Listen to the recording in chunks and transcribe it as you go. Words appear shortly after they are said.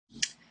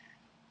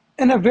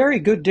And a very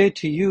good day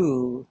to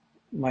you,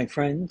 my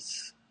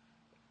friends,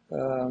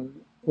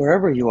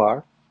 wherever you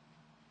are,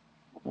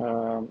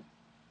 um,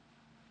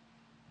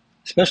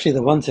 especially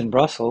the ones in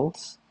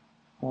Brussels.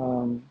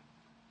 Um,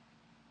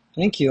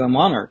 Thank you. I'm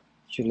honored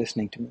that you're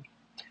listening to me.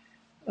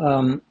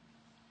 Um,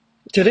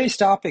 Today's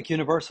topic,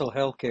 universal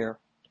healthcare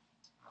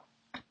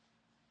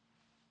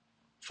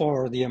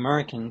for the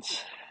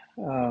Americans,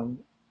 um,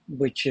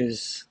 which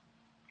is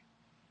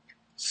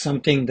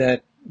something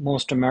that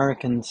most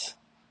Americans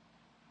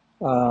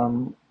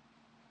um,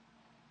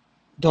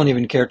 don't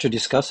even care to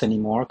discuss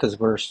anymore because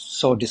we're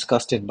so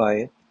disgusted by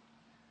it.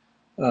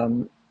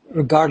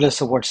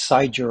 Regardless of what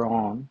side you're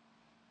on,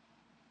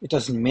 it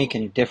doesn't make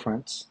any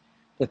difference.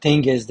 The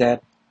thing is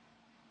that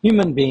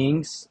human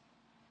beings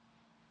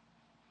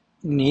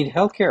need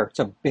healthcare. It's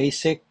a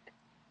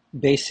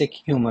basic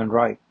human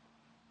right.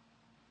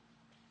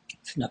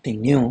 It's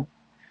nothing new.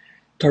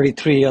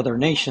 33 other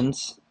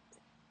nations,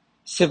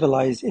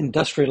 civilized,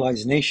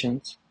 industrialized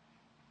nations,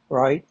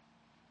 right,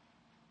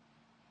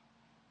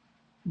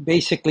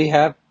 basically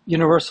have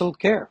universal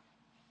care,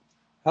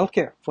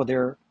 healthcare for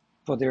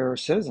their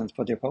citizens,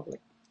 for their public.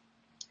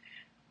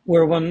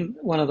 We're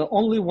one of the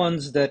only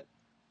ones that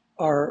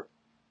are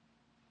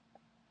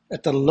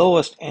at the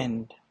lowest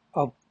end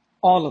of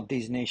all of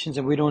these nations,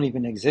 and we don't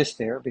even exist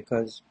there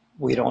because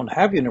we don't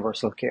have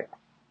universal care.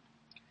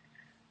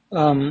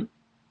 Um,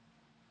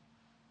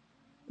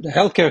 the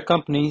healthcare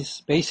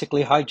companies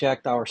basically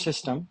hijacked our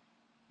system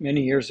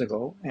many years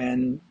ago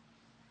and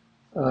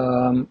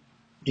um,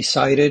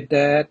 decided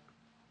that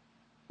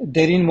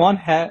they didn't want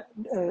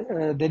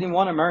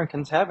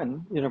Americans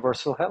having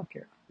universal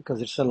healthcare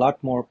because it's a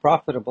lot more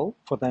profitable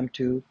for them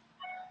to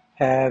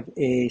have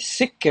a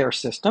sick care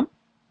system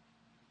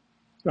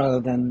rather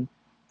than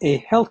a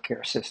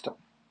healthcare system.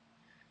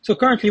 So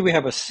currently we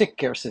have a sick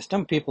care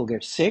system. People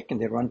get sick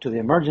and they run to the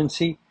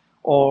emergency,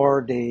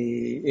 or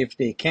if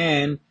they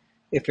can,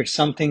 if it's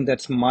something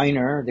that's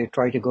minor, they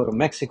try to go to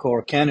Mexico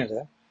or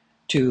Canada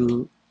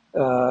to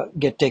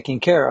get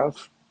taken care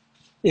of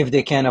if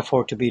they can't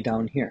afford to be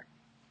down here,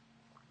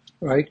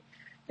 right?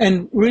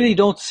 And really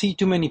don't see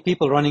too many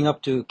people running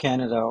up to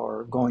Canada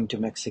or going to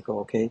Mexico,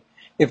 okay?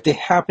 If they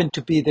happen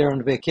to be there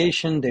on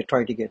vacation, they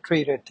try to get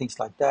treated, things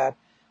like that,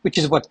 which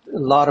is what a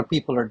lot of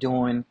people are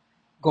doing,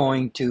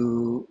 going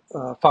to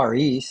Far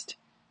East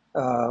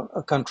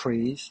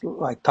countries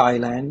like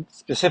Thailand,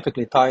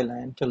 specifically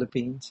Thailand,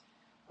 Philippines.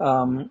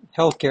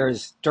 Healthcare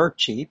is dirt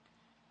cheap.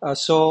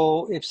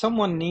 So if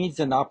someone needs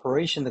an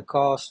operation that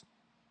costs,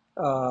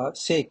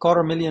 say,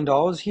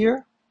 $250,000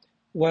 here,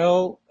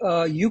 well,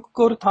 you could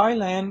go to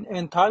Thailand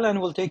and Thailand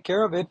will take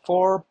care of it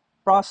for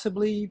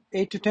possibly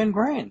 8 to 10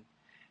 grand.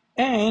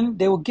 And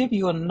they will give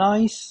you a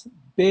nice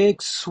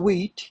big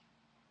suite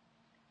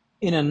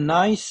in a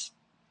nice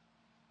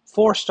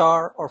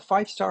 4-star or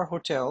 5-star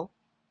hotel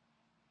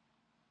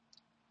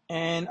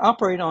and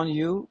operate on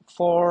you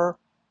for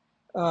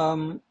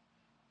um,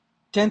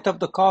 tenth of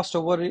the cost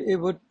of what it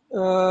would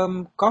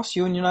cost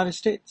you in the United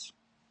States.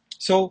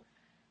 So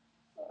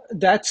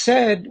that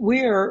said,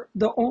 we are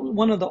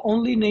one of the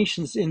only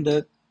nations in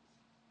the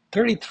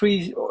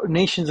 33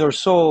 nations or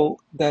so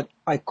that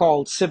I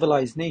call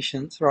civilized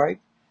nations, right,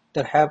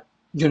 that have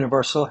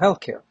universal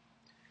healthcare.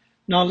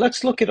 Now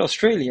let's look at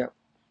Australia,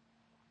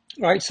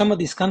 right? Some of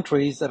these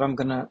countries that I'm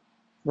going to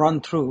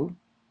run through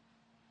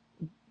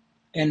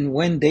and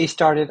when they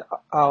started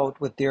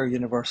out with their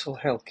universal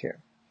healthcare,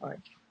 right?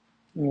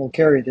 And we'll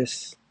carry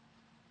this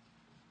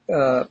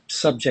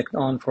subject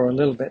on for a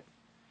little bit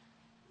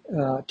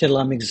till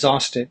I'm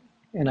exhausted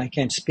and I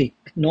can't speak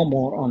no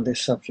more on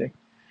this subject.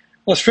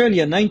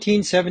 Australia,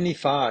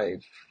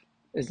 1975,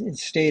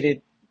 is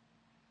stated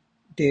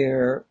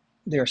their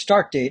their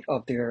start date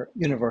of their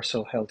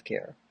universal health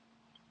care,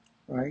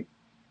 right?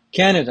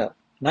 Canada,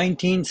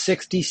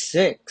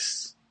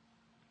 1966.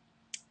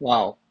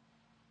 Wow.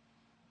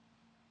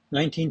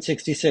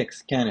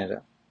 1966,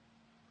 Canada.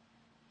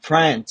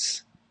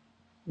 France,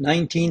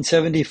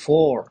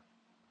 1974.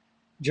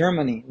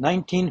 Germany,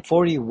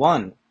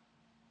 1941.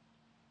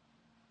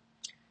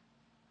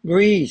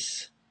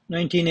 Greece,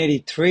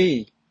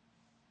 1983.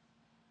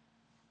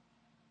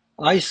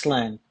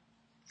 Iceland,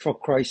 for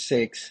Christ's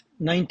sakes,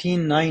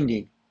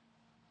 1990.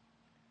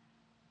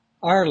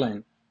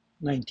 Ireland,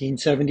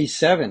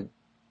 1977.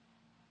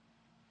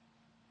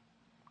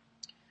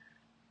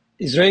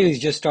 Israelis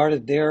just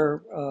started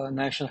their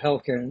national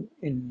health care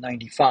in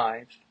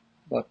 95,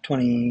 about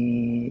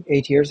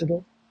 28 years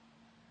ago.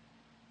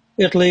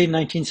 Italy,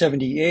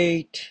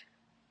 1978.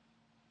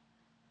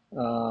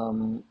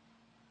 Um,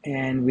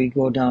 and we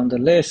go down the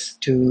list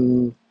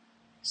to,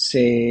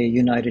 say,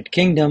 United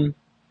Kingdom.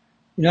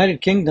 United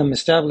Kingdom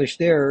established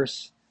their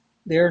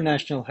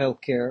national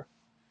health care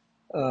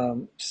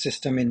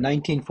system in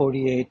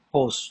 1948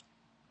 post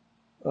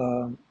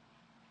um,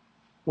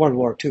 World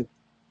War II.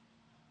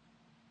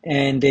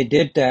 And they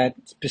did that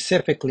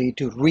specifically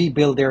to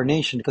rebuild their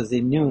nation because they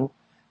knew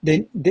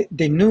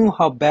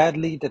how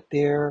badly that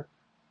their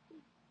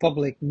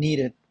public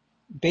needed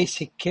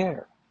basic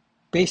care,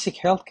 basic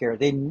health care.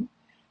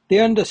 They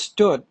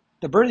understood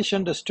The British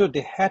understood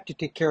they had to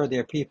take care of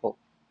their people.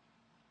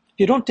 If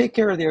you don't take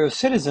care of their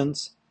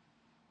citizens,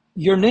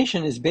 your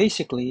nation is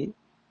basically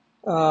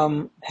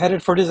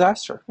headed for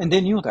disaster. And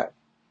they knew that.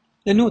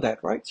 They knew that,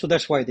 right? So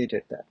that's why they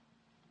did that.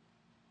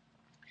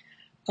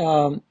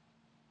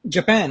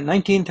 Japan,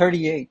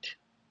 1938.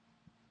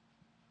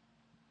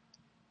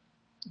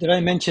 Did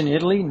I mention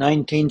Italy?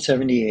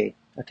 1978.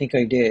 I think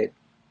I did.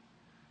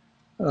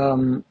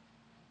 Um,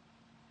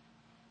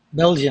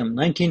 Belgium,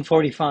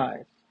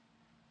 1945.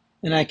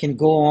 And I can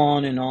go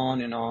on and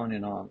on and on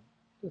and on.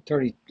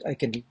 I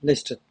can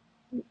list a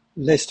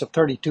list of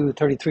 32,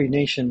 33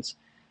 nations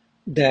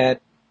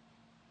that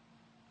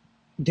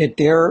did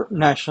their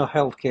national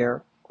health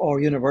care or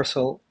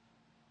universal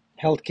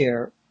health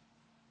care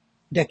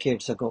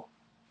decades ago.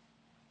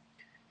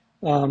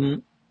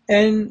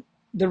 And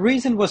the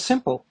reason was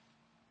simple.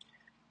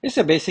 It's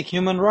a basic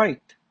human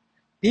right.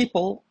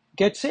 People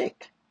get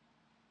sick.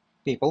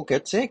 People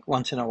get sick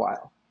once in a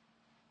while.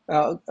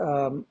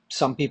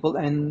 Some people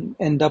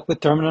end up with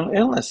terminal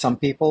illness. Some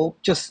people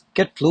just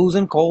get flus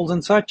and colds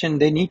and such,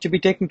 and they need to be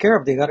taken care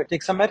of. They got to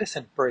take some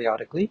medicine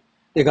periodically.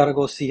 They got to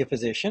go see a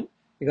physician.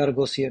 They got to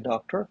go see a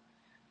doctor.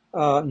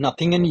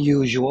 Nothing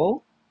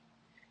unusual.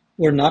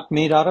 We're not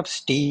made out of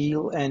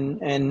steel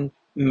and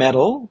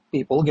metal.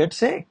 People get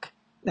sick.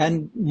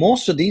 And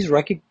most of these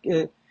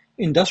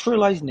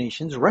industrialized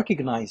nations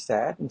recognize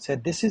that and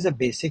said this is a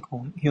basic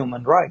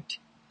human right,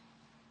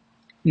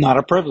 not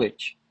a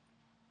privilege.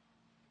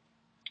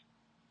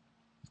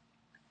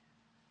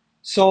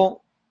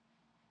 So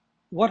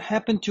what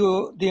happened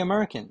to the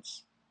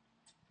Americans?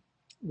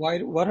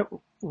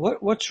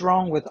 What's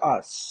wrong with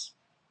us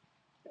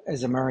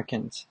as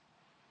Americans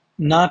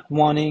not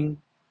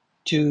wanting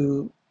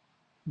to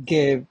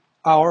give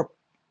our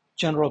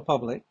general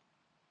public,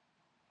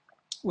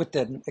 with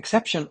the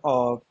exception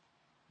of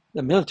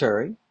the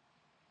military,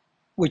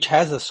 which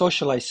has a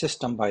socialized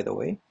system, by the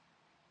way.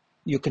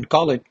 You can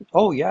call it,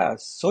 oh yeah,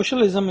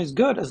 socialism is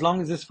good as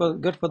long as it's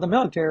good for the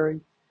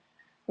military.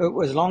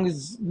 As long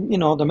as,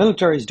 the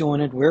military is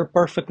doing it, we're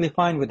perfectly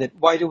fine with it.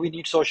 Why do we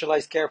need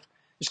socialized care?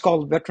 It's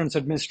called Veterans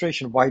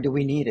Administration. Why do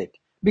we need it?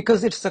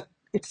 Because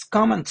it's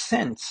common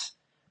sense.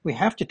 We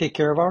have to take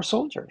care of our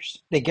soldiers.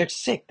 They get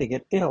sick, they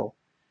get ill.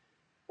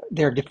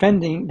 They're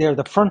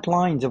the front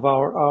lines of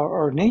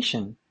our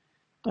nation.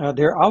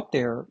 They're out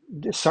there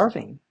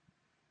serving.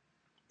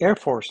 Air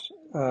Force,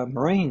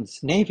 Marines,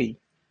 Navy,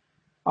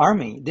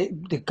 Army.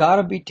 They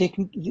gotta be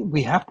taken.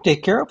 We have to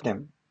take care of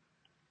them.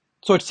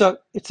 So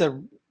it's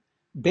a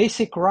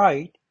basic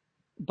right,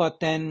 but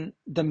then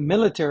the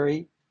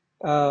military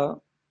uh,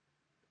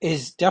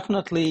 is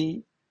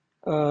definitely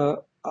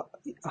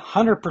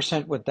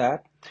 100% with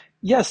that.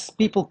 Yes,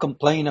 people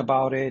complain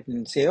about it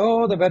and say,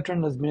 "Oh, the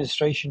Veteran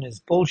Administration is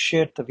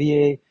bullshit. The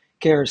VA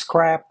care is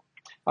crap.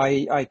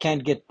 I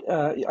can't get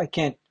I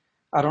can't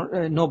I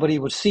don't nobody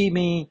would see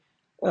me.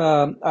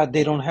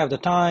 They don't have the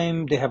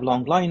time. They have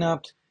long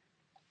lineups."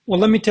 Well,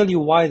 let me tell you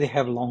why they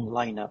have long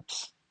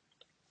lineups,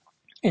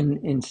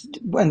 and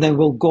then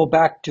we'll go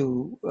back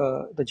to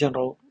the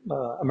general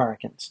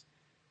Americans.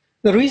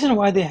 The reason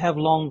why they have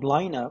long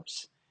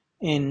lineups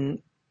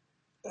in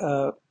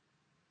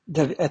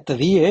at the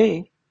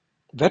VA,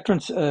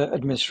 Veterans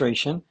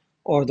Administration,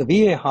 or the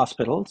VA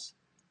hospitals,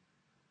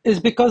 is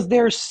because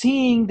they're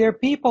seeing their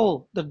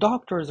people. The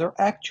doctors are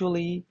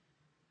actually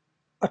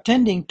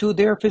attending to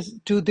their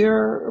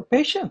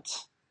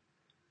patients.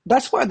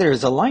 That's why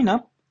there's a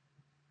lineup.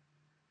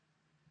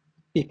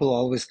 People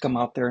always come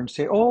out there and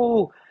say,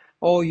 "Oh,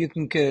 you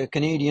can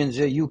Canadians,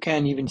 you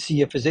can't even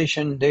see a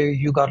physician. There,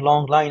 you got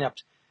long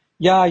lineups."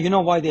 Yeah, you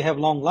know why they have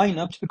long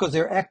lineups? Because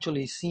they're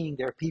actually seeing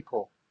their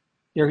people.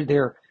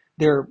 They're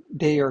they're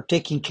they are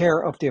taking care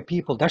of their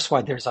people. That's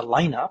why there's a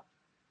lineup.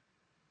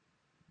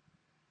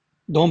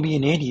 Don't be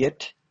an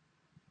idiot.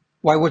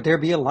 Why would there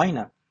be a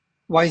lineup?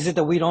 Why is it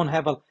that we don't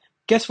have a?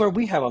 Guess where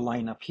we have a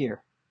lineup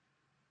here?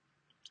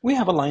 We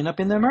have a lineup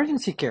in the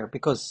emergency care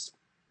because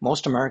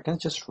most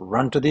Americans just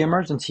run to the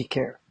emergency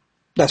care.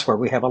 That's where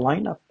we have a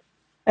lineup.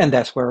 And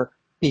that's where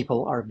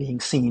people are being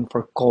seen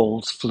for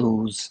colds,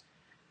 flus,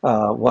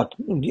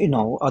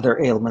 other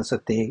ailments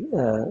that they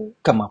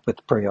come up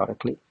with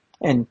periodically.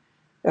 And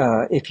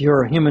if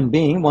you're a human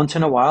being, once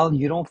in a while,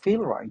 you don't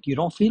feel right. You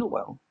don't feel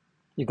well.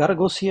 You got to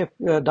go see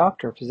a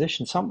doctor, a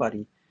physician,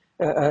 somebody,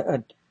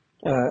 a,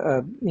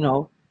 a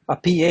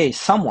PA,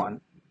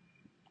 someone,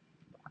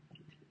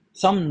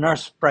 some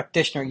nurse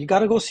practitioner. You got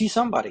to go see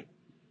somebody.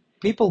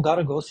 People got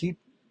to go see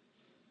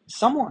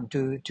someone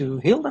to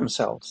heal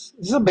themselves.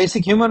 This is a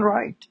basic human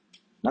right.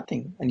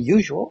 Nothing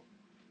unusual.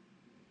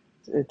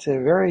 It's a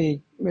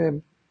very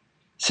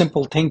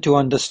simple thing to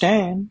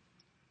understand.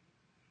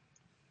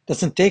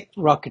 Doesn't take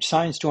rocket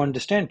science to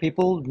understand.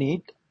 People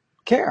need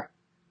care,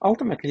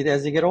 ultimately,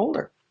 as they get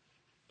older.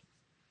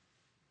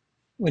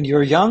 When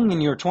you're young,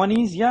 in your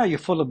 20s, yeah, you're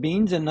full of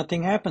beans and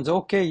nothing happens.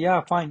 Okay,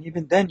 yeah, fine.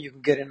 Even then, you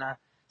can get in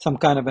some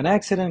kind of an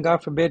accident,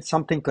 God forbid,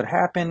 something could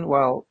happen.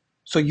 Well,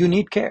 so you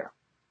need care.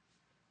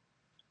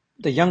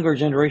 The younger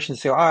generation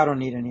say, "Oh, I don't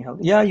need any help."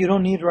 Yeah, you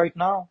don't need right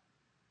now.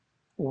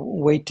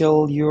 Wait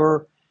till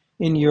you're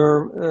in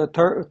your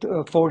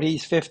 40s,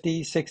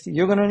 50s, 60s.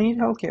 You're going to need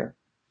healthcare.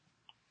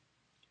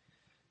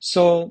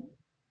 So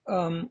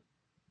um,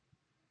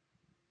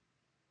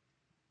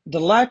 the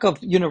lack of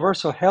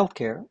universal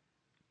healthcare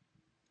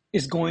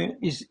is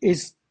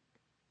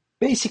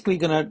basically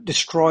going to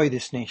destroy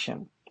this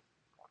nation.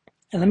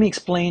 And let me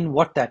explain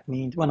what that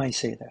means when I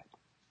say that.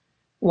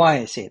 Why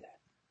I say that.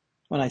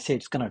 When I say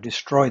it's going to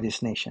destroy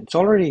this nation. It's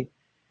already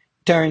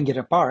tearing it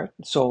apart.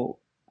 So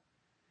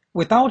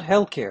without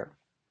healthcare,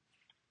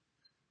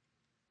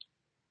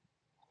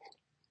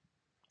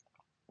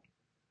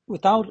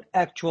 without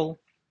actual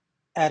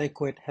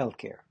adequate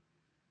healthcare,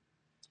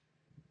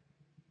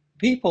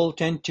 people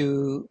tend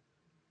to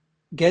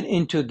get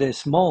into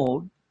this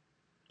mode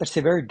that's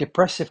a very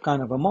depressive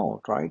kind of a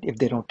mode, right? If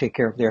they don't take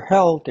care of their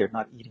health, they're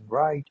not eating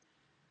right,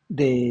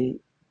 they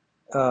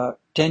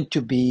tend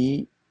to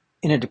be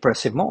in a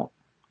depressive mode.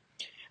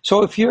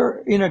 So if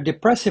you're in a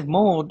depressive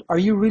mode, are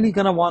you really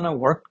going to want to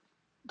work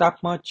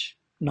that much?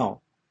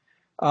 No.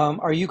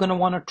 Are you going to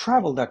want to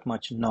travel that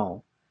much?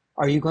 No.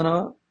 Are you going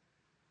to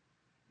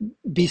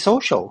be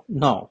social?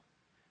 No.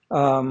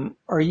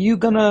 Are you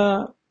going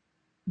to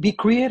be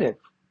creative?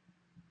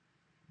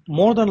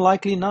 More than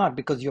likely not,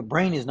 because your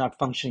brain is not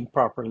functioning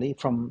properly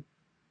from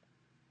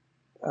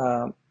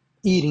uh,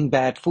 eating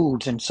bad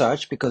foods and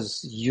such,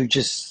 because you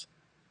just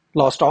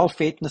lost all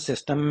faith in the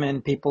system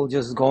and people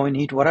just go and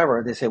eat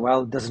whatever. They say,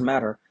 well, it doesn't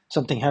matter.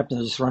 Something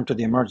happens, just run to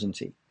the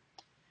emergency.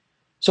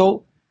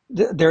 So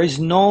there is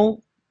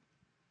no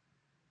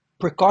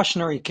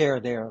precautionary care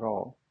there at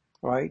all,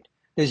 right?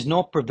 There's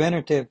no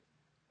preventative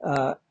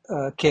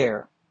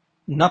care,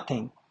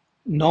 nothing.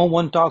 No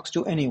one talks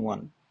to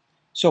anyone.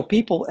 So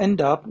people end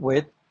up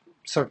with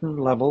certain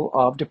level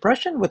of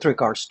depression with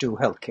regards to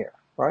healthcare,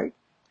 right?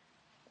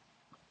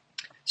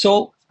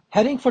 So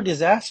heading for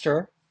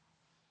disaster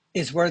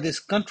is where this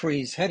country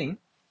is heading,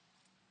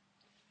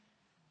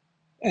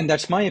 and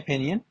that's my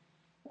opinion.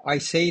 I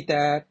say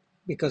that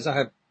because I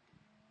have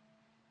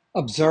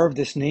observed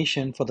this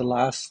nation for the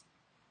last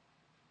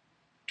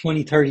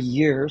 20, 30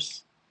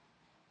 years,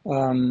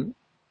 um,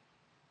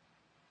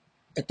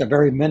 at the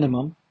very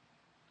minimum,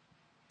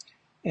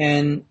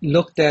 and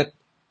looked at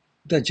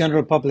the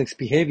general public's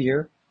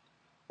behavior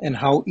and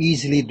how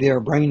easily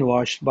they're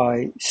brainwashed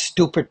by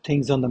stupid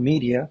things on the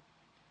media,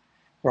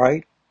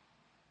 right?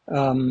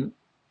 Um,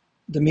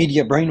 the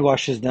media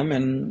brainwashes them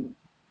and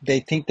they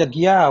think that,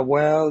 yeah,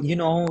 well,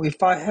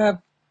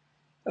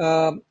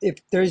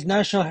 if there's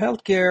national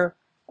health care,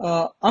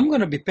 I'm going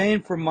to be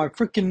paying for my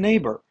freaking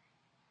neighbor.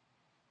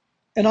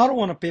 And I don't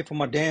want to pay for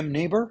my damn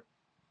neighbor.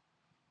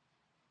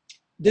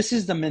 This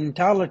is the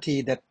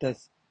mentality that the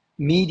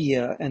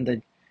media and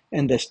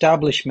the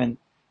establishment,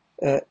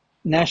 uh,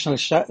 national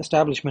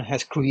establishment,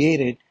 has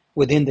created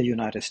within the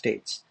United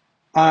States.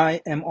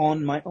 I am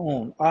on my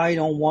own. I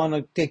don't want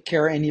to take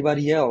care of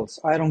anybody else.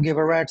 I don't give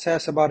a rat's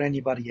ass about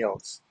anybody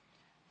else.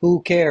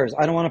 Who cares?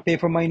 I don't want to pay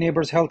for my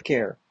neighbor's health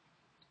care.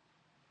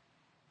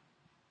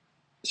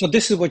 So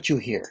this is what you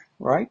hear,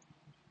 right?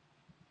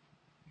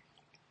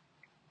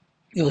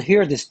 You'll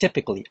hear this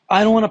typically.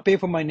 I don't want to pay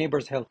for my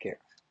neighbor's health care.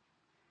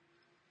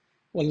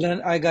 Well,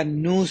 then I got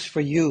news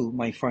for you,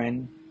 my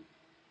friend.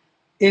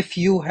 If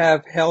you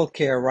have health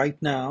care right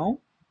now,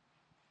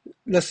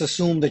 let's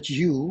assume that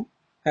you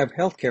have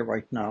health care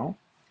right now,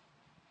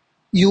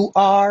 you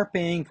are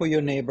paying for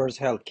your neighbor's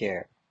health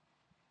care.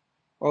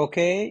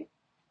 Okay?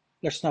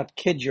 Let's not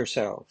kid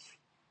yourself.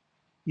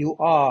 You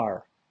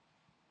are.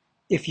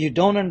 If you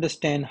don't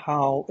understand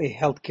how a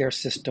healthcare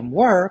system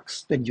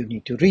works, then you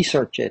need to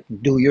research it,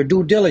 do your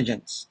due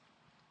diligence,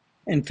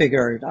 and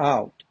figure it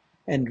out,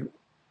 and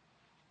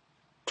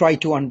try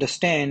to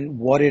understand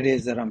what it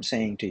is that I'm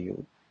saying to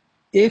you.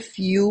 If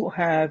you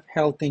have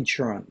health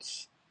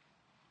insurance,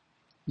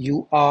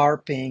 you are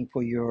paying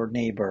for your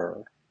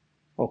neighbor.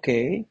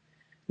 Okay?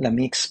 Let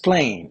me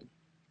explain.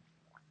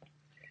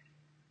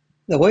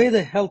 The way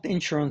the health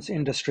insurance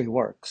industry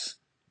works,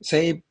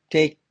 say,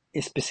 take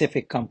a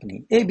specific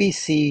company,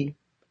 ABC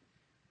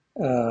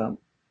uh,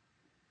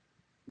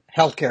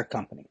 healthcare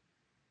company,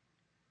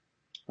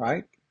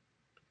 right?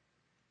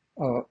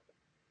 Uh,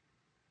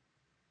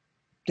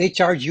 they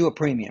charge you a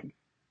premium.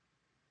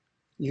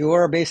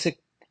 You're a basic,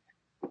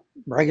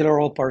 regular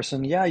old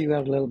person. Yeah, you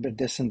have a little bit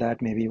this and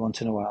that maybe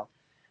once in a while,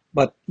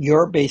 but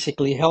you're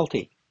basically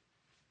healthy.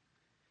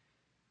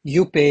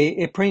 You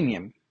pay a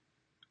premium.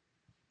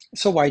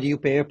 So why do you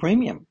pay a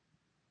premium?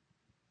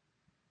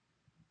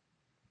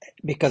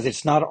 Because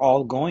it's not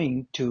all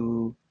going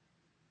to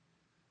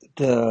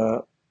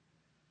the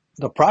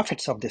the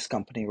profits of this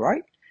company,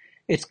 right?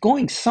 It's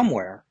going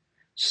somewhere.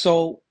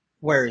 So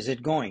where is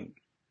it going?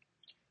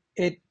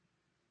 It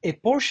a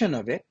portion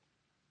of it,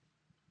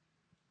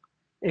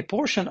 a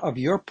portion of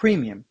your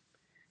premium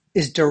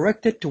is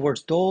directed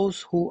towards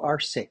those who are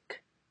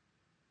sick.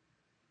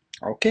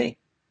 Okay.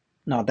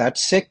 Now that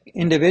sick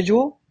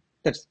individual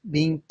that's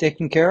being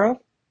taken care of,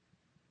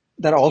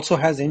 that also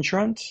has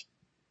insurance,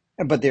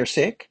 but they're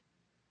sick,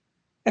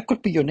 that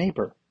could be your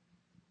neighbor.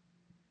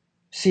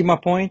 See my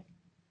point?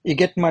 You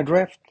get my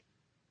drift?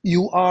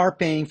 You are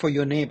paying for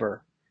your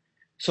neighbor.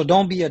 So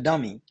don't be a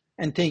dummy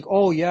and think,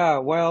 oh, yeah,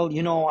 well,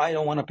 I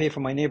don't want to pay for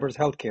my neighbor's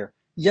health care.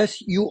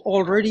 Yes, you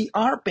already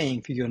are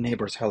paying for your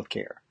neighbor's health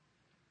care.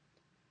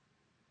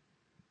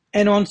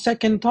 And on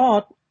second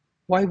thought,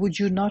 why would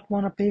you not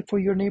want to pay for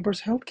your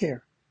neighbor's health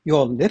care? You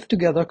all live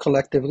together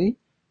collectively,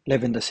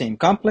 live in the same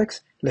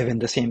complex, live in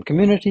the same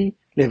community,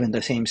 live in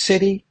the same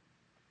city.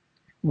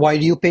 Why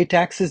do you pay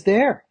taxes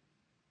there?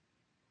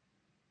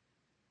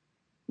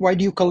 Why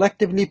do you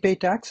collectively pay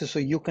taxes so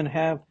you can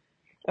have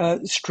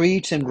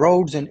streets and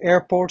roads and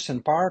airports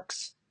and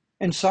parks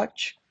and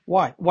such?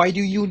 Why? Why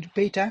do you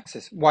pay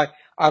taxes? Why?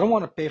 I don't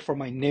want to pay for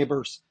my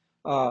neighbor's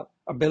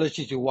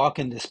ability to walk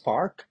in this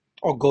park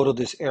or go to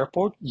this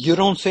airport. You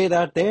don't say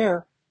that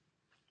there.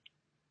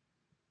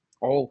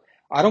 Oh,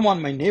 I don't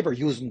want my neighbor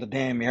using the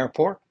damn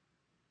airport.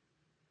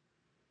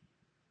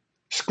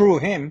 Screw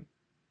him.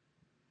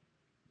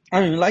 I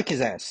don't even like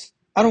his ass.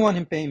 I don't want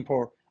him paying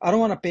for. I don't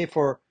want to pay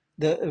for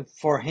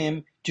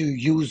him to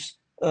use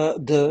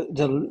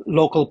the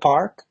local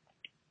park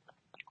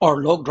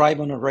or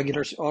drive on a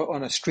regular or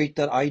on a street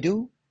that I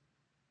do.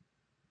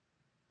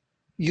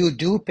 You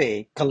do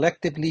pay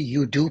collectively.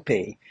 You do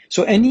pay.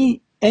 So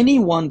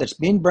anyone that's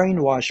been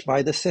brainwashed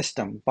by the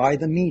system, by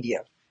the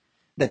media,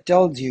 that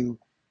tells you,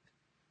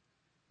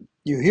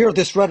 you hear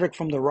this rhetoric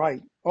from the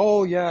right.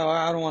 Oh yeah,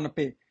 I don't want to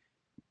pay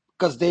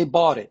because they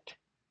bought it.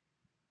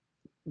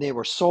 They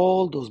were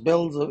sold those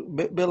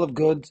bill of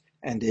goods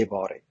and they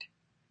bought it.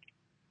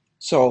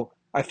 So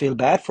I feel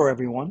bad for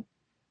everyone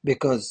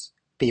because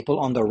people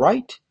on the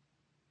right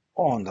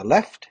or on the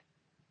left,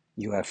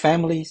 you have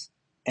families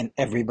and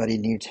everybody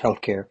needs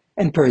healthcare.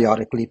 And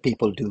periodically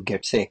people do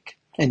get sick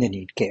and they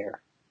need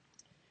care.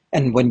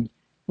 And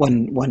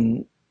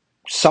when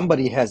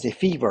somebody has a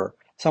fever,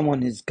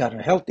 someone has got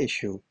a health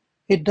issue,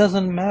 it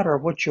doesn't matter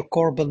what your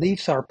core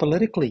beliefs are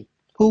politically.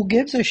 Who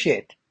gives a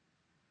shit?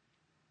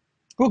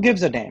 Who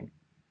gives a damn?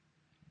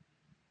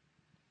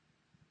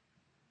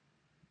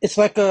 It's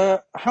like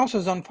a house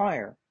is on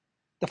fire.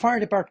 The fire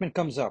department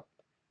comes up.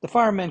 The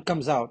fireman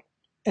comes out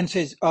and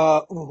says,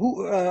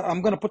 "Who?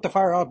 I'm going to put the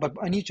fire out, but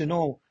I need to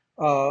know: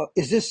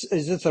 is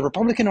this a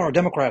Republican or a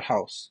Democrat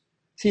house?"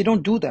 See, you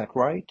don't do that,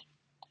 right?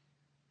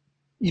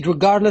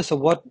 Regardless of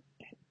what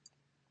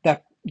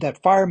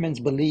that fireman's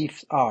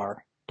beliefs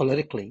are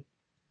politically,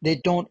 they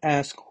don't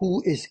ask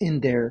who is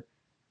in there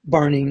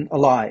burning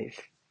alive,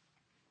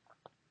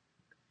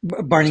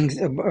 burning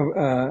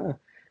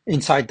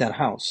inside that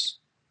house.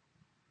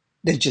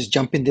 They just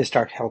jump in, they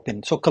start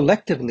helping. So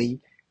collectively,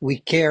 we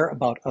care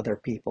about other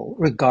people,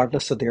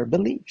 regardless of their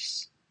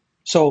beliefs.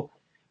 So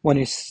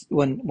when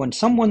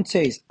someone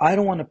says, "I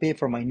don't want to pay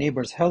for my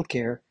neighbor's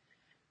healthcare,"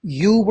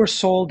 you were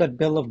sold that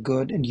bill of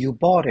good and you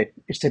bought it.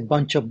 It's a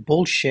bunch of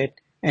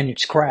bullshit and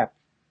it's crap.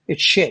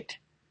 It's shit.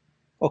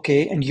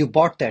 Okay, and you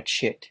bought that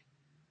shit.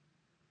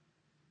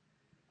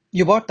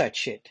 You bought that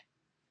shit.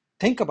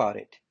 Think about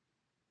it.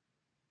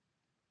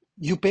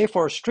 You pay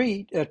for a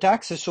street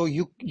taxes so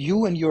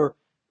you and your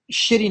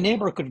shitty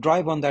neighbor could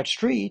drive on that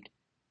street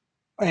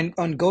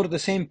and go to the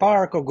same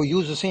park or go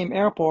use the same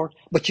airport,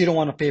 but you don't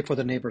want to pay for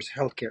the neighbor's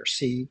healthcare.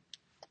 See,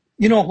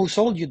 you know who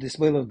sold you this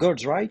bill of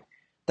goods, right?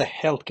 The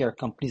healthcare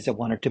companies that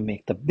wanted to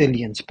make the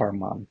billions per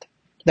month.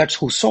 That's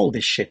who sold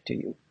this shit to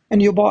you,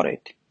 and you bought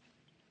it.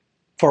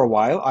 For a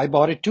while, I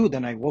bought it too.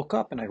 Then I woke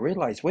up and I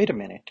realized, wait a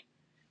minute,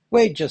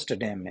 wait just a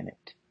damn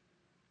minute.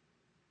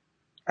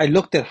 I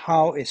looked at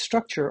how a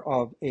structure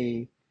of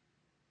a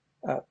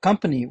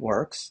company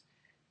works.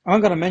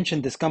 I'm going to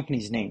mention this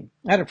company's name.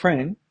 I had a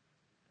friend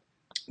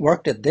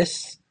worked at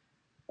this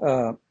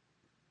uh,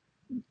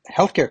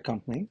 healthcare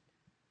company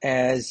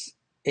as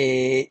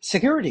a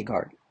security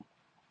guard.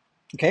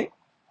 Okay,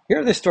 here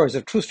are the stories,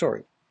 a true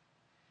story.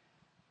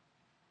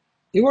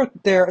 He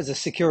worked there as a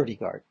security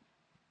guard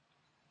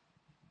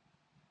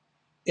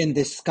in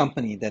this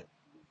company that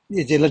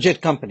is a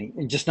legit company,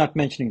 and just not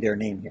mentioning their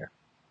name here.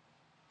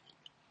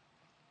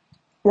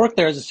 Worked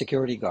there as a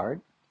security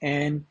guard,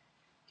 and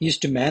he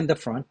used to man the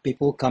front.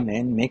 People come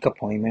in, make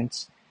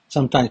appointments.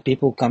 Sometimes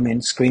people come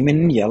in screaming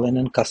and yelling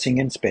and cussing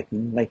and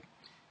spitting, like,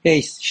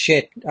 "Hey,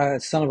 shit,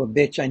 son of a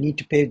bitch, I need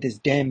to pay this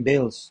damn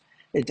bills.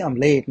 I'm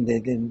late and they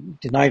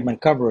denied my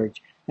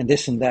coverage and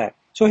this and that."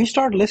 So he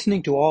started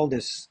listening to all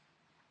this,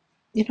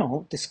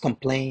 this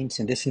complaints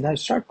and this and that. I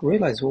started to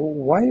realize, well,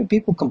 why do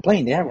people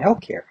complain? They have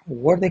health care.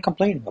 What are they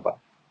complaining about?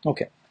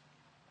 Okay,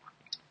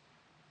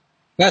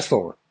 fast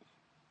forward.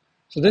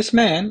 So this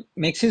man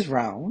makes his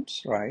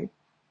rounds, right?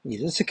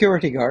 He's a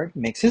security guard,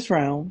 makes his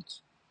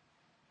rounds,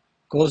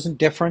 goes in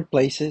different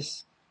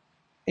places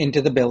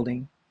into the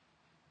building,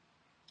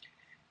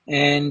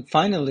 and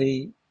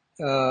finally,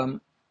 um,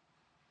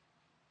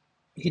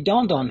 he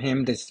dawned on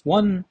him this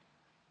one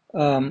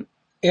um,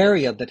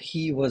 area that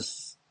he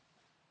was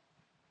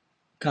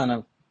kind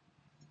of,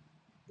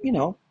 you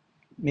know,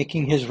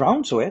 making his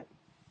rounds with.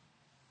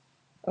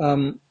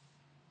 Um,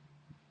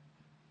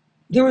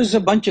 there was a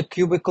bunch of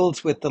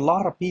cubicles with a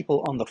lot of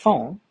people on the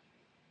phone,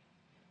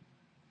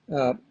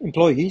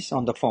 employees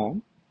on the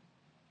phone,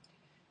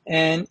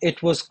 and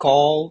it was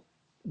called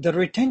the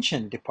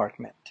retention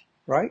department,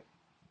 right?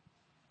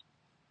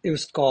 It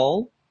was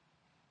called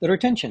the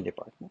retention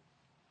department.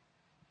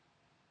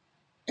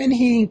 And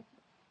he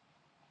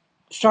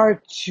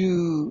started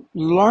to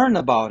learn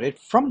about it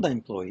from the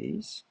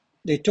employees.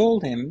 They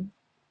told him,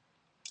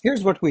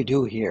 here's what we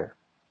do here.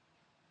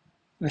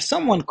 If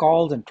someone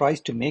calls and tries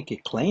to make a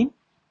claim,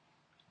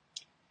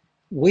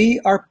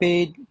 we are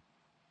paid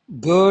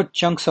good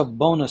chunks of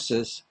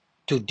bonuses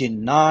to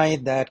deny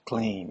that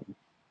claim.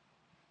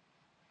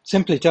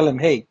 Simply tell him,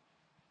 hey,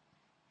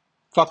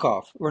 fuck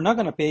off. We're not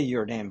going to pay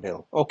your damn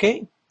bill,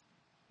 okay?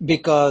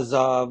 Because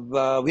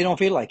we don't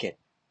feel like it.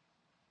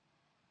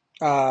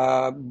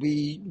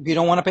 We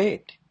don't want to pay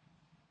it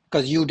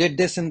because you did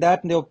this and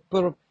that, and they'll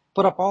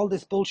put up all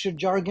this bullshit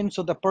jargon,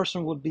 so the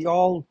person would be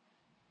all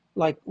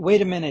like,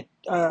 wait a minute,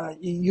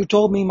 you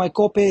told me my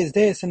copay is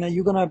this, and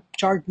you're gonna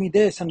charge me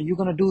this, and you're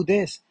gonna do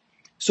this,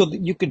 so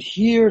that you could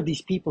hear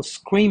these people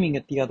screaming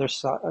at the other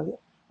side,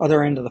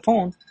 other end of the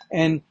phone.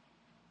 And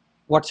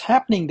what's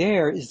happening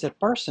there is that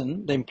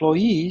person, the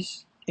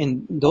employees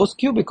in those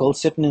cubicles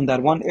sitting in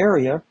that one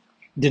area,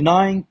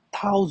 denying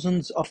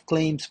thousands of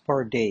claims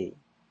per day.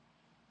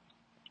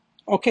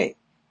 Okay,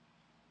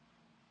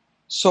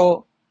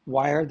 so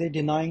why are they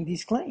denying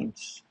these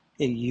claims?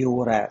 You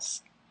would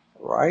ask,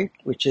 right?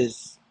 Which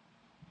is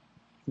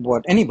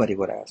what anybody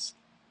would ask.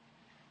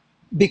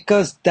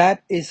 Because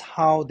that is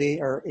how they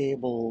are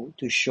able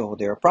to show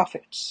their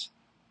profits.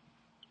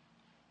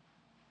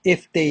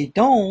 If they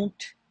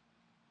don't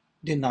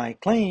deny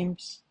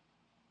claims,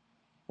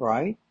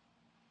 right,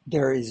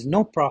 there is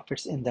no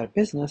profits in that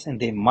business and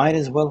they might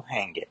as well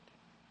hang it.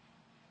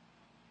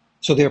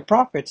 So their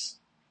profits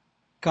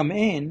come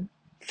in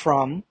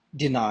from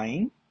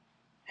denying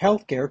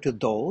healthcare to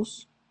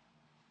those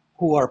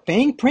who are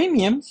paying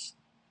premiums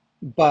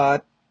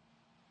but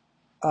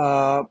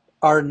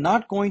are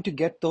not going to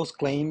get those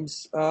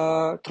claims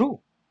through.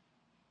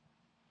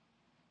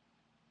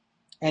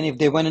 And if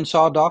they went and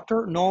saw a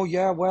doctor, no,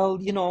 yeah, well,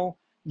 you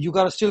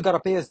still gotta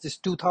pay us this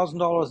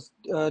 $2,000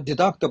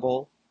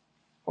 deductible,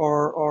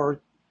 or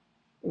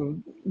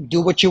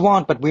do what you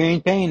want, but we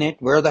ain't paying it.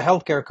 We're the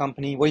healthcare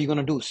company. What are you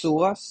gonna do? Sue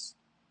us?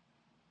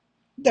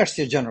 That's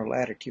the general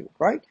attitude,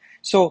 right?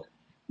 So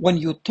when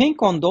you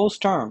think on those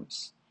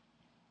terms,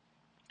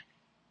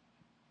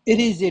 it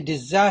is a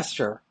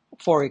disaster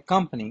for a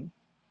company,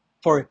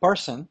 for a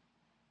person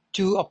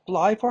to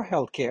apply for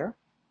healthcare,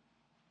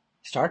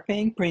 start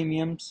paying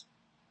premiums,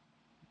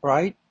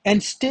 right?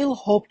 And still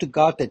hope to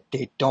God that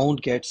they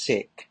don't get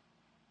sick.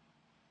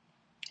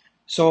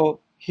 So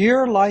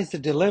here lies the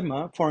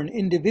dilemma for an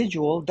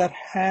individual that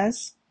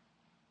has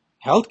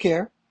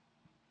healthcare,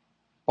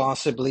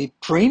 possibly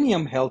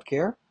premium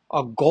healthcare,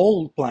 a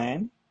gold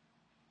plan,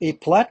 a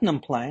platinum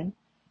plan,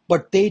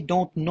 but they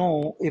don't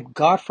know if,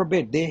 God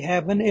forbid, they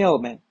have an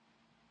ailment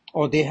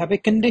or they have a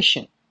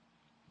condition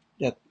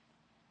that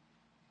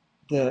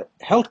the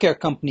healthcare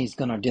company is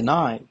going to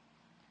deny.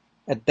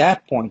 At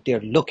that point, they're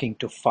looking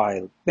to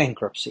file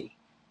bankruptcy.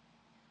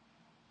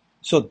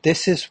 So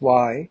this is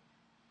why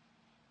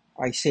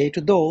I say to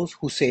those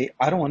who say,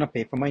 I don't want to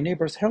pay for my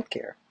neighbor's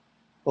healthcare.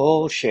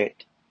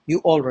 Bullshit. You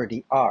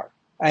already are.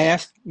 I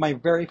asked, my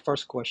very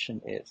first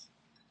question is,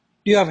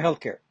 do you have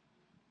healthcare?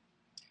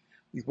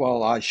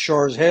 Well, I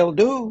sure as hell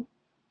do.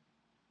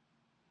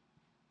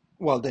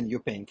 Well, then you're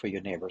paying for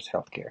your neighbor's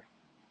healthcare.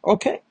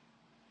 Okay.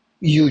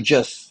 You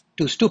just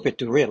too stupid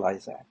to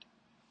realize that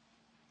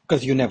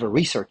because you never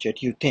research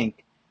it. You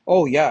think,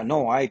 oh yeah,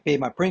 no, I pay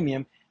my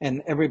premium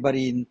and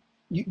everybody.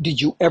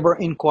 Did you ever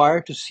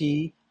inquire to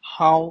see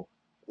how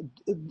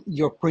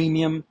your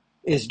premium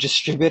is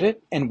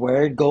distributed and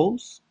where it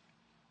goes?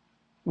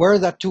 Where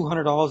did that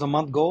 $200 a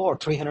month go, or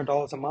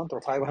 $300 a month,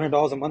 or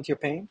 $500 a month you're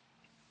paying?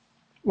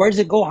 Where does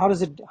it go? How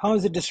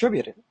is it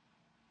distributed?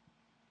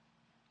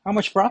 How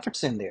much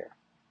profit's in there?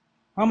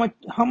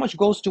 How much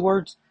goes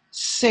towards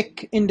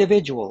sick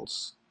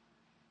individuals?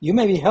 You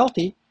may be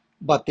healthy,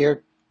 but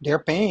you're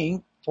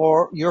paying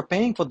for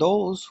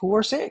those who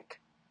are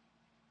sick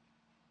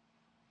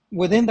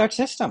within that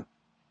system.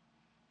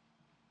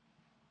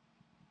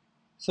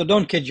 So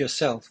don't kid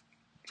yourself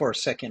for a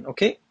second,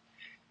 okay?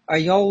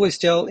 I always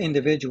tell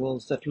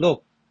individuals that,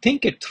 look,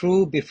 think it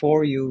through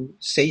before you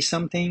say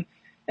something,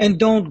 and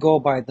don't go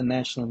by the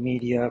national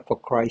media, for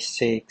Christ's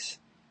sakes.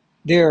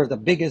 They're the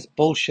biggest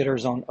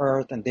bullshitters on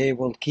earth, and they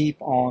will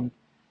keep on.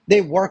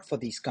 They work for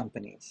these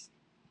companies.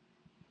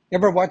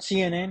 Ever watch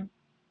CNN?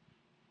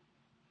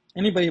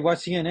 Anybody watch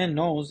CNN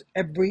knows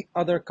every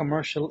other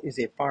commercial is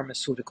a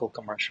pharmaceutical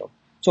commercial.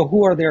 So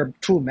who are their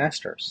true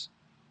masters?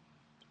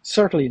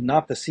 Certainly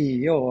not the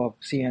CEO of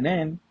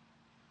CNN.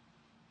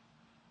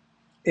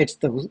 It's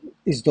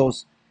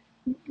those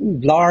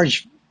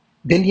large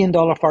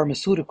billion-dollar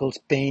pharmaceuticals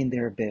paying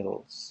their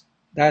bills.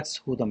 That's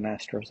who the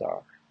masters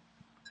are.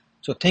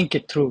 So think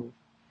it through.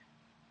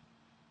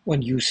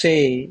 When you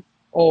say,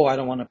 oh, I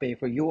don't want to pay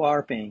for it, you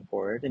are paying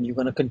for it, and you're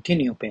going to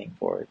continue paying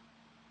for it.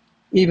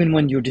 Even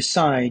when you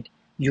decide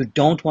you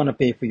don't want to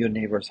pay for your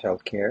neighbor's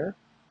health care,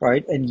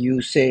 right? And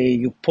you say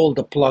you pull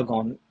the plug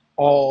on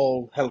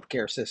all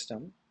healthcare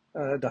system,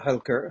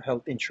 the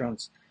health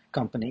insurance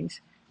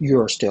companies,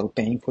 you're still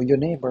paying for your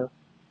neighbor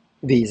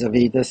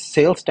vis-a-vis the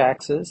sales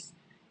taxes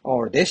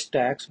or this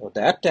tax or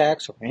that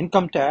tax or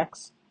income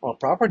tax or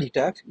property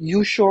tax.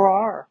 You sure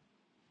are.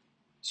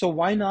 So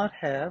why not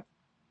have,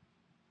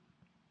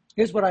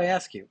 here's what I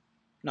ask you.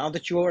 Now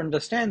that you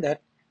understand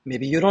that,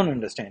 maybe you don't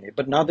understand it,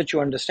 but now that you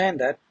understand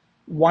that,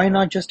 why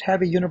not just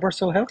have a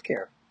universal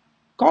healthcare?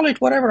 Call it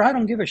whatever. I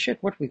don't give a shit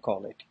what we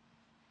call it.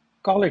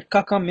 Call it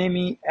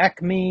cockamamie,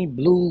 acme,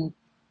 blue,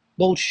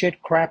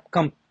 bullshit, crap,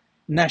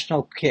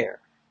 national care,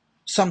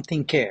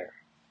 something care.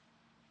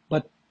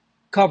 But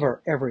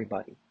cover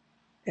everybody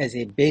as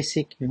a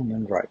basic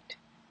human right.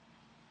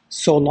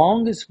 So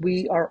long as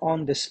we are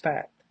on this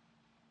path,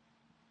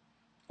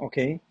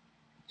 okay?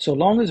 So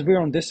long as we're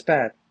on this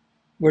path,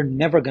 we're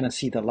never going to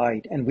see the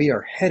light, and we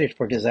are headed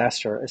for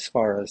disaster as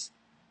far as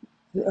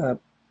uh,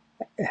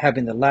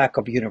 having the lack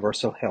of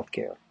universal health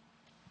care.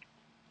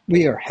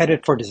 We are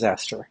headed for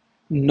disaster.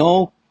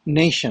 No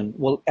nation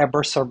will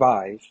ever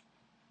survive.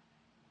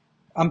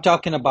 I'm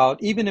talking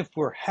about even if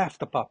we're half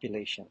the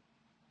population,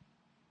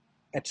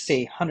 at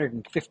say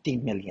 150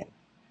 million,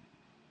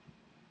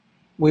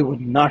 we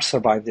would not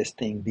survive this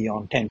thing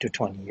beyond 10 to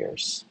 20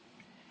 years.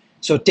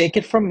 So take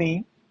it from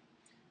me.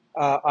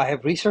 I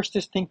have researched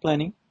this thing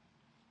plenty.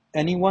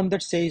 Anyone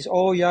that says,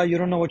 oh yeah, you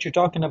don't know what you're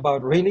talking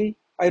about, really?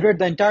 I read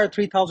the entire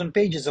 3,000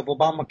 pages of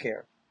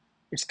Obamacare.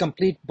 It's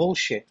complete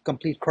bullshit,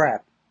 complete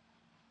crap.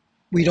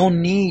 We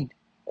don't need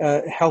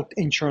health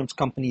insurance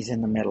companies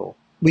in the middle.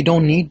 We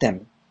don't need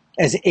them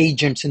as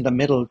agents in the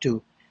middle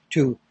to,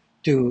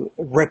 to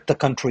rip the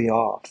country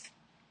off.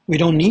 We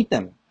don't need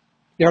them.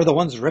 They're the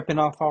ones ripping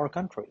off our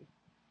country.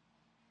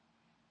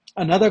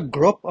 Another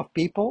group of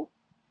people,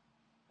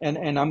 and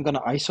I'm going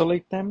to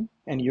isolate them,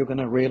 and you're going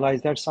to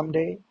realize that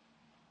someday.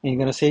 And you're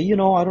going to say, I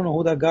don't know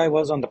who that guy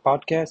was on the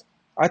podcast.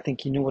 I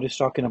think he knew what he's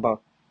talking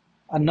about.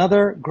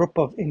 Another group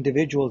of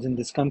individuals in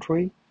this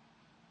country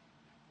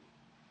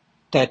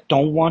that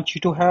don't want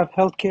you to have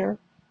health care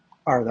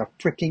are the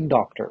freaking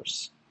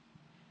doctors.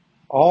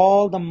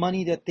 All the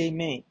money that they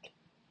make.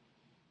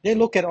 They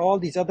look at all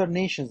these other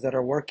nations that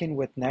are working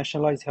with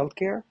nationalized health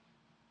care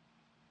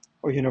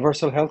or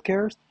universal health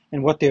care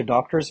and what their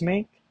doctors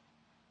make.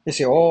 They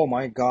say, oh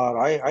my God,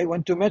 I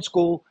went to med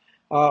school.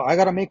 I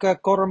got to make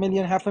 $250,000,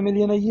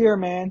 $500,000 a year,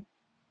 man.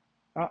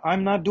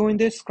 I'm not doing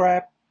this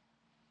crap.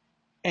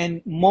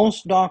 And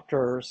most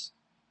doctors,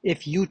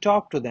 if you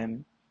talk to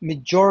them,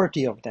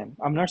 majority of them,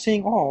 I'm not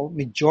saying all,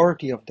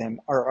 majority of them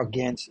are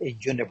against a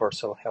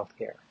universal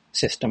healthcare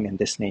system in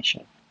this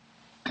nation.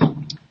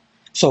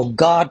 So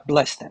God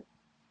bless them.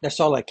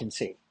 That's all I can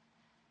say.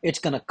 It's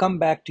going to come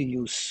back to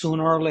you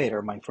sooner or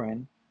later, my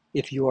friend,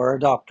 if you are a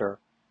doctor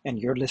and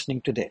you're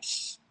listening to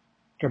this.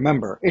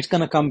 Remember, it's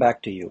going to come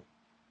back to you.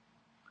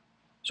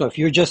 So if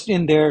you're just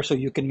in there so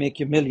you can make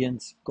your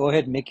millions, go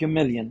ahead and make your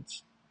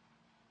millions.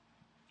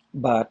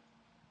 But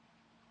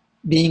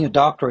being a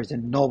doctor is a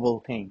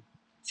noble thing.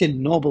 It's a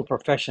noble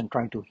profession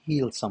trying to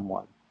heal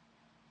someone.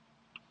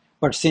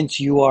 But since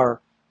you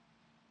are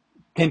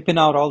pimping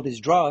out all these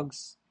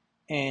drugs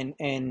and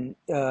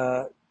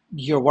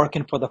you're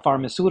working for the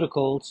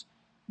pharmaceuticals,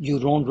 you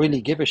don't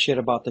really give a shit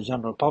about the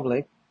general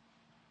public.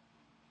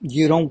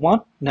 You don't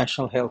want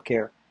national health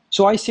care.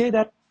 So I say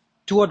that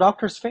to a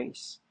doctor's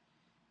face.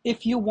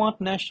 If you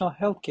want national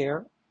health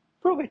care,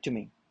 prove it to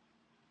me.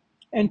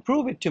 And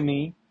prove it to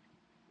me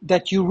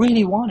that you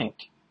really want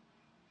it.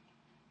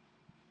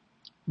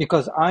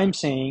 Because I'm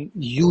saying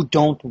you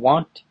don't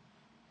want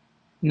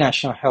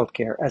national health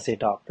care as a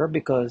doctor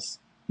because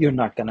you're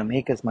not going to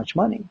make as much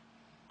money.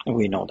 And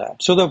we know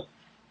that. So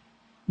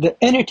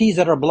the entities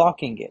that are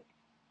blocking it,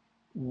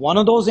 one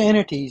of those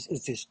entities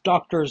is these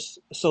doctors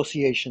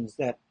associations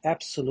that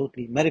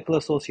absolutely, medical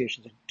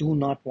associations that do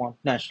not want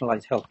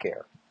nationalized health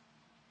care.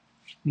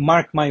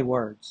 Mark my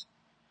words.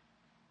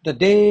 The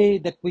day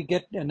that we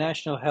get a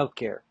national health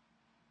care,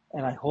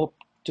 and I hope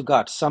to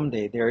God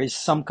someday there is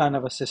some kind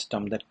of a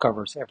system that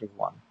covers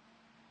everyone,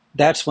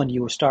 that's when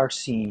you will start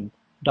seeing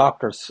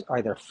doctors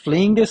either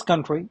fleeing this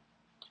country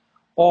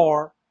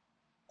or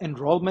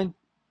enrollment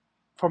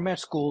for med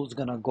school is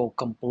going to go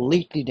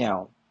completely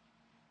down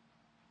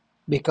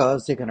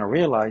because they're going to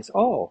realize,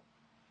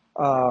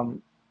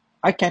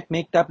 I can't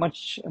make that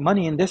much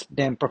money in this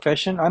damn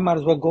profession. I might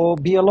as well go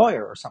be a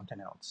lawyer or something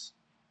else.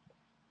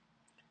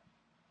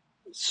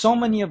 So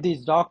many of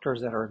these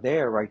doctors that are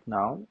there right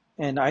now,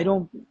 and I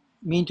don't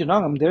mean to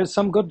knock them, there's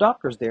some good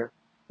doctors there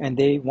and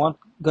they want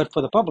good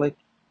for the public,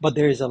 but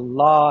there is a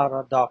lot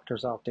of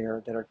doctors out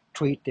there that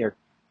treat their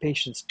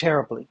patients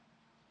terribly.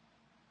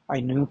 I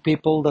knew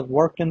people that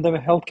worked in the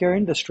healthcare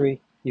industry.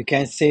 You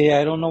can't say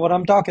I don't know what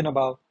I'm talking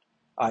about.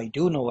 I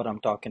do know what I'm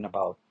talking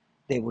about.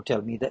 They would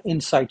tell me the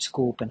inside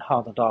scoop and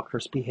how the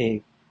doctors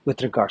behave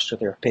with regards to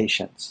their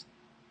patients.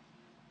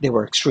 They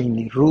were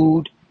extremely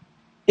rude,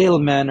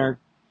 ill-mannered,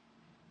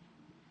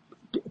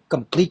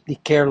 completely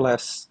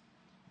careless,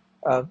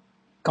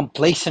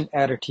 complacent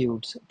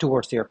attitudes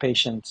towards their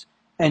patients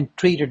and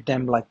treated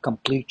them like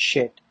complete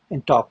shit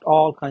and talked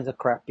all kinds of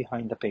crap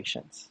behind the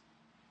patients.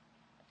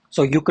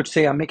 So you could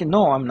say,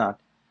 no, I'm not.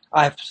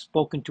 I've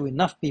spoken to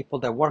enough people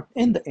that work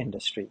in the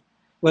industry,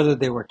 whether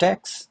they were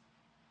techs,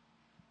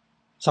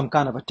 some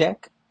kind of a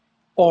tech,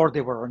 or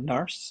they were a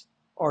nurse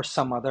or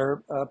some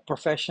other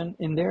profession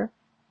in there.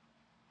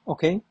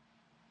 Okay,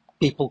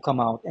 people come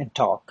out and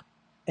talk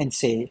and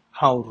say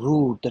how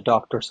rude the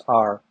doctors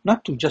are,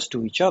 not to just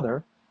to each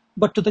other,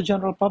 but to the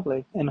general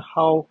public, and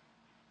how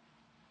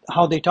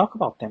they talk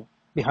about them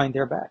behind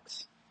their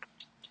backs.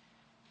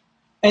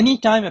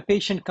 Anytime a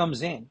patient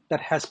comes in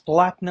that has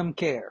platinum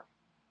care,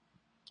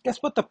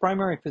 guess what the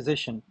primary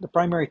physician, the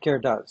primary care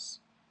does,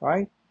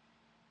 right?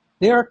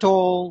 They're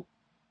told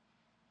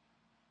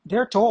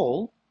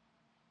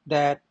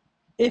that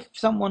if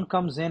someone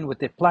comes in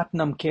with a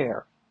platinum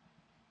care,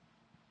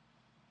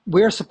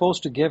 we're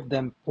supposed to give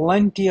them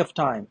plenty of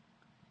time,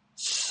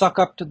 suck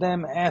up to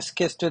them, ass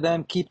kiss to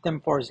them, keep them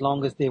for as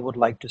long as they would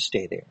like to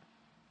stay there.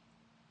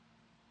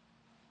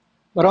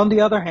 But on the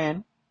other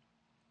hand,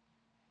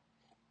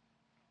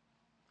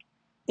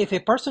 if a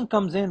person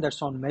comes in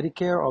that's on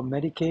Medicare or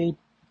Medicaid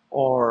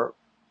or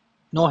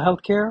no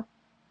health care,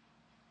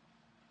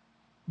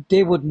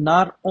 they would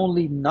not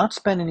only not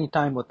spend any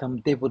time with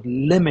them, they would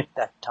limit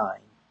that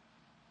time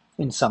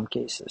in some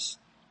cases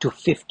to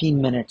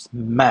 15 minutes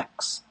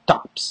max,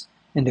 tops,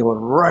 and they would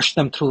rush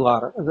them through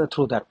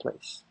that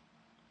place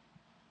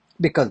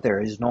because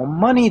there is no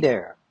money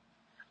there.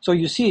 So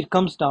you see, it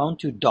comes down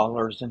to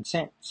dollars and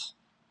cents.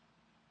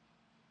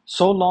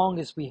 So long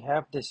as we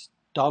have this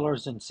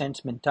dollars and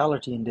cents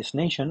mentality in this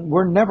nation,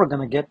 we're never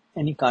going to get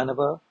any kind of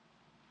a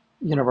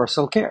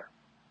universal care.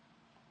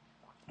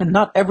 And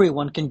not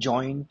everyone can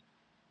join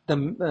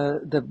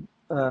the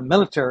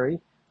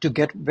military to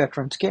get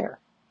veterans care,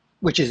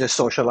 which is a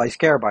socialized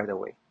care, by the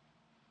way.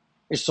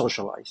 It's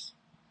socialized.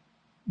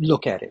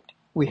 Look at it.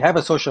 We have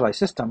a socialized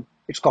system.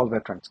 It's called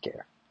veterans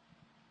care.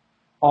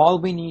 All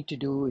we need to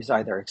do is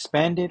either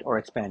expand it or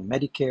expand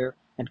Medicare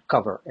and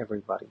cover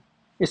everybody.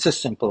 It's as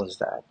simple as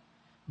that.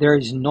 There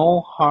is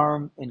no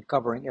harm in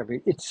covering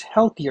it's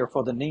healthier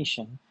for the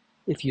nation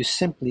if you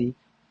simply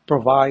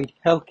provide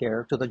health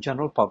care to the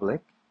general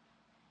public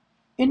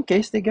in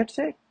case they get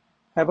sick,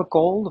 have a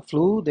cold, the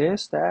flu,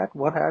 this, that,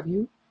 what have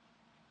you.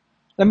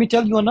 Let me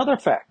tell you another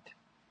fact,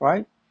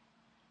 right?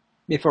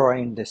 Before I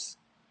end this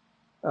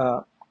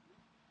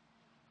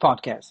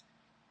podcast.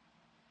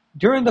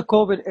 During the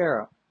COVID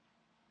era,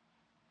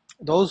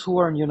 those who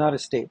are in the United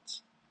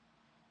States,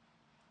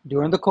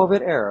 during the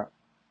COVID era,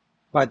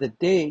 by the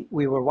day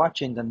we were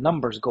watching the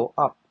numbers go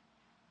up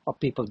of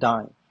people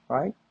dying,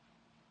 right?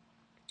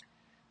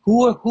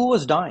 Who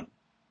was dying?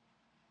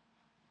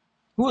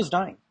 Who was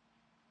dying?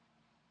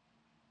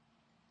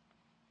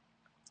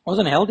 It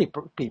wasn't healthy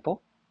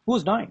people. Who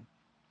was dying?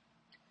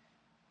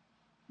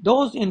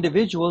 Those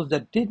individuals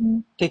that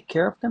didn't take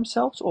care of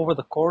themselves over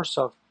the course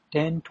of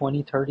 10,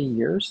 20, 30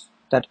 years,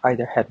 that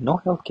either had no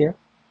health care,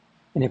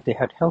 and if they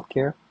had health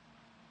care,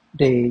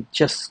 they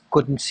just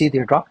couldn't see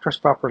their doctors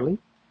properly,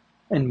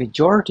 and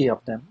majority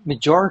of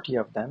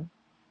them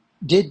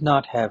did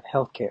not have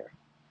health care,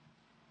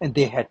 and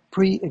they had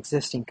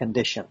pre-existing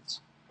conditions,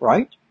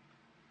 right?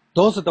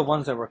 Those are the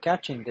ones that were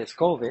catching this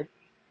COVID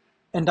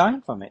and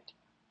dying from it.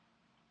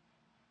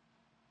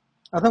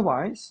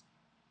 Otherwise,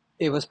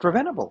 it was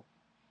preventable.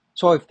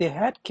 So if they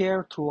had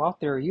care throughout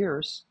their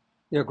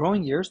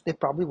growing years, they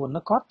probably wouldn't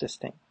have caught this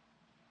thing.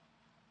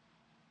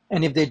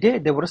 And if they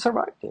did, they would have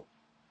survived it.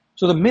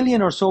 So the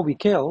million or so we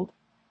killed,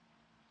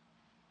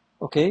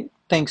 okay,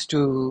 thanks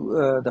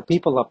to the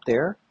people up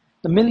there,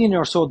 the million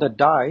or so that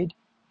died,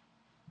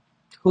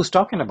 who's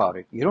talking about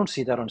it? You don't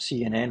see that on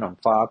CNN, on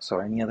Fox,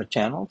 or any other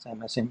channels,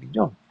 MSNBC,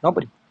 no,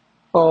 nobody.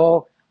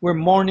 Oh, we're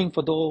mourning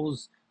for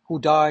those who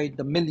died,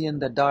 the million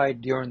that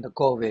died during the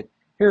COVID.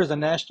 Here's a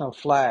national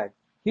flag.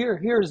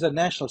 Here's a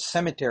national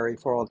cemetery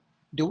for all.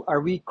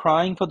 Are we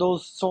crying for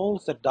those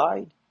souls that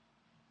died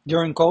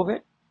during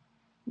COVID?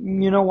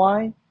 You know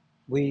why?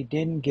 We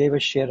didn't give a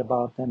shit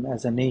about them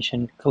as a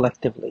nation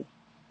collectively.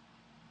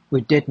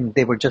 We didn't.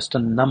 They were just a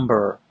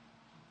number.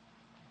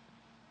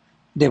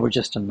 They were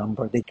just a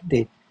number.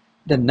 The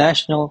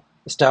national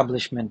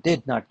establishment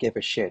did not give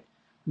a shit.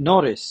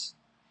 Notice,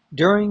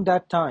 during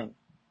that time,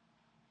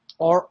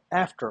 or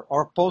after,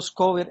 or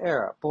post-COVID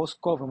era,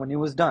 post-COVID when it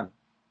was done,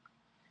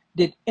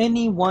 did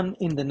anyone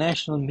in the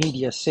national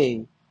media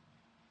say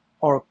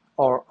or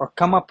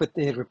come up with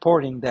a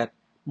reporting that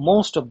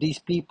most of these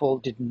people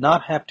did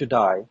not have to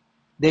die?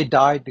 They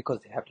died because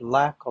they had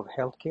lack of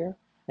health care,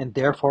 and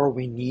therefore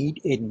we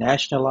need a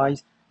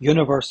nationalized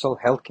universal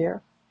health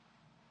care?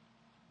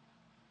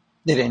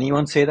 Did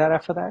anyone say that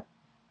after that?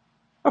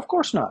 Of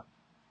course not.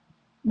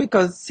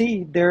 Because,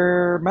 see,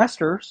 their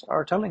masters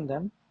are telling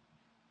them,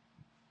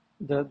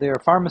 their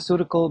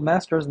pharmaceutical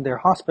masters and their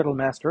hospital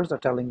masters are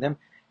telling them,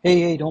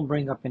 hey, don't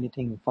bring up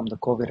anything from the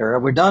COVID era.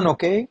 We're done,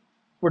 okay?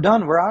 We're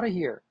done. We're out of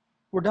here.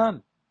 We're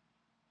done.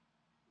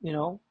 You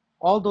know,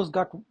 all those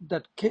got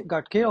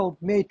killed,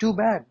 made too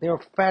bad. They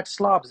were fat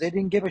slobs. They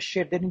didn't give a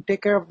shit. They didn't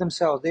take care of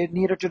themselves. They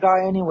needed to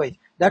die anyway.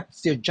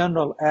 That's their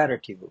general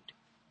attitude.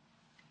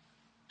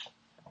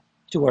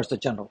 towards the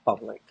general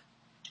public.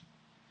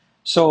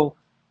 So,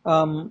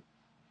 um,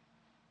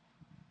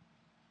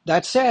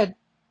 that said,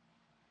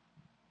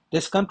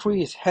 this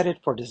country is headed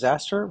for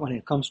disaster when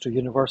it comes to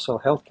universal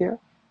health care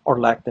or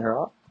lack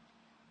thereof.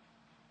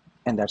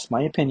 And that's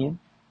my opinion.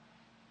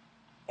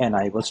 And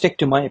I will stick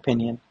to my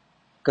opinion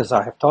because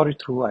I have thought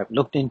it through, I've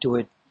looked into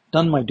it,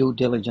 done my due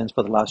diligence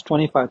for the last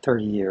 25,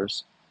 30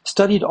 years,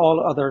 studied all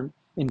other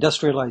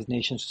industrialized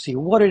nations to see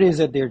what it is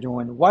that they're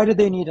doing. Why do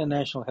they need a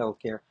national health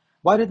care?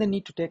 Why do they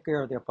need to take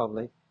care of their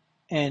public?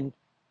 And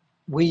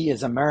we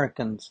as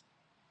Americans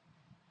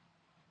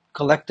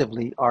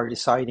collectively are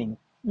deciding,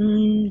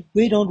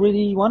 we don't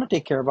really want to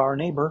take care of our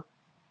neighbor.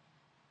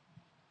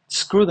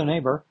 Screw the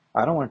neighbor.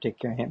 I don't want to take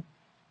care of him.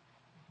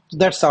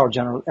 That's our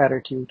general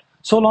attitude.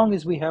 So long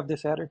as we have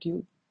this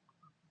attitude,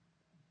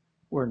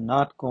 we're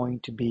not going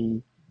to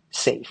be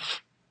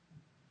safe.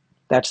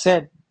 That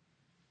said,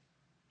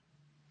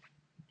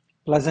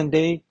 pleasant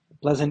day,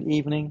 pleasant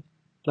evening,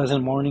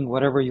 pleasant morning,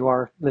 whatever you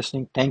are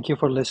listening. Thank you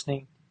for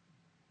listening,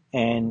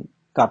 and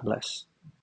God bless.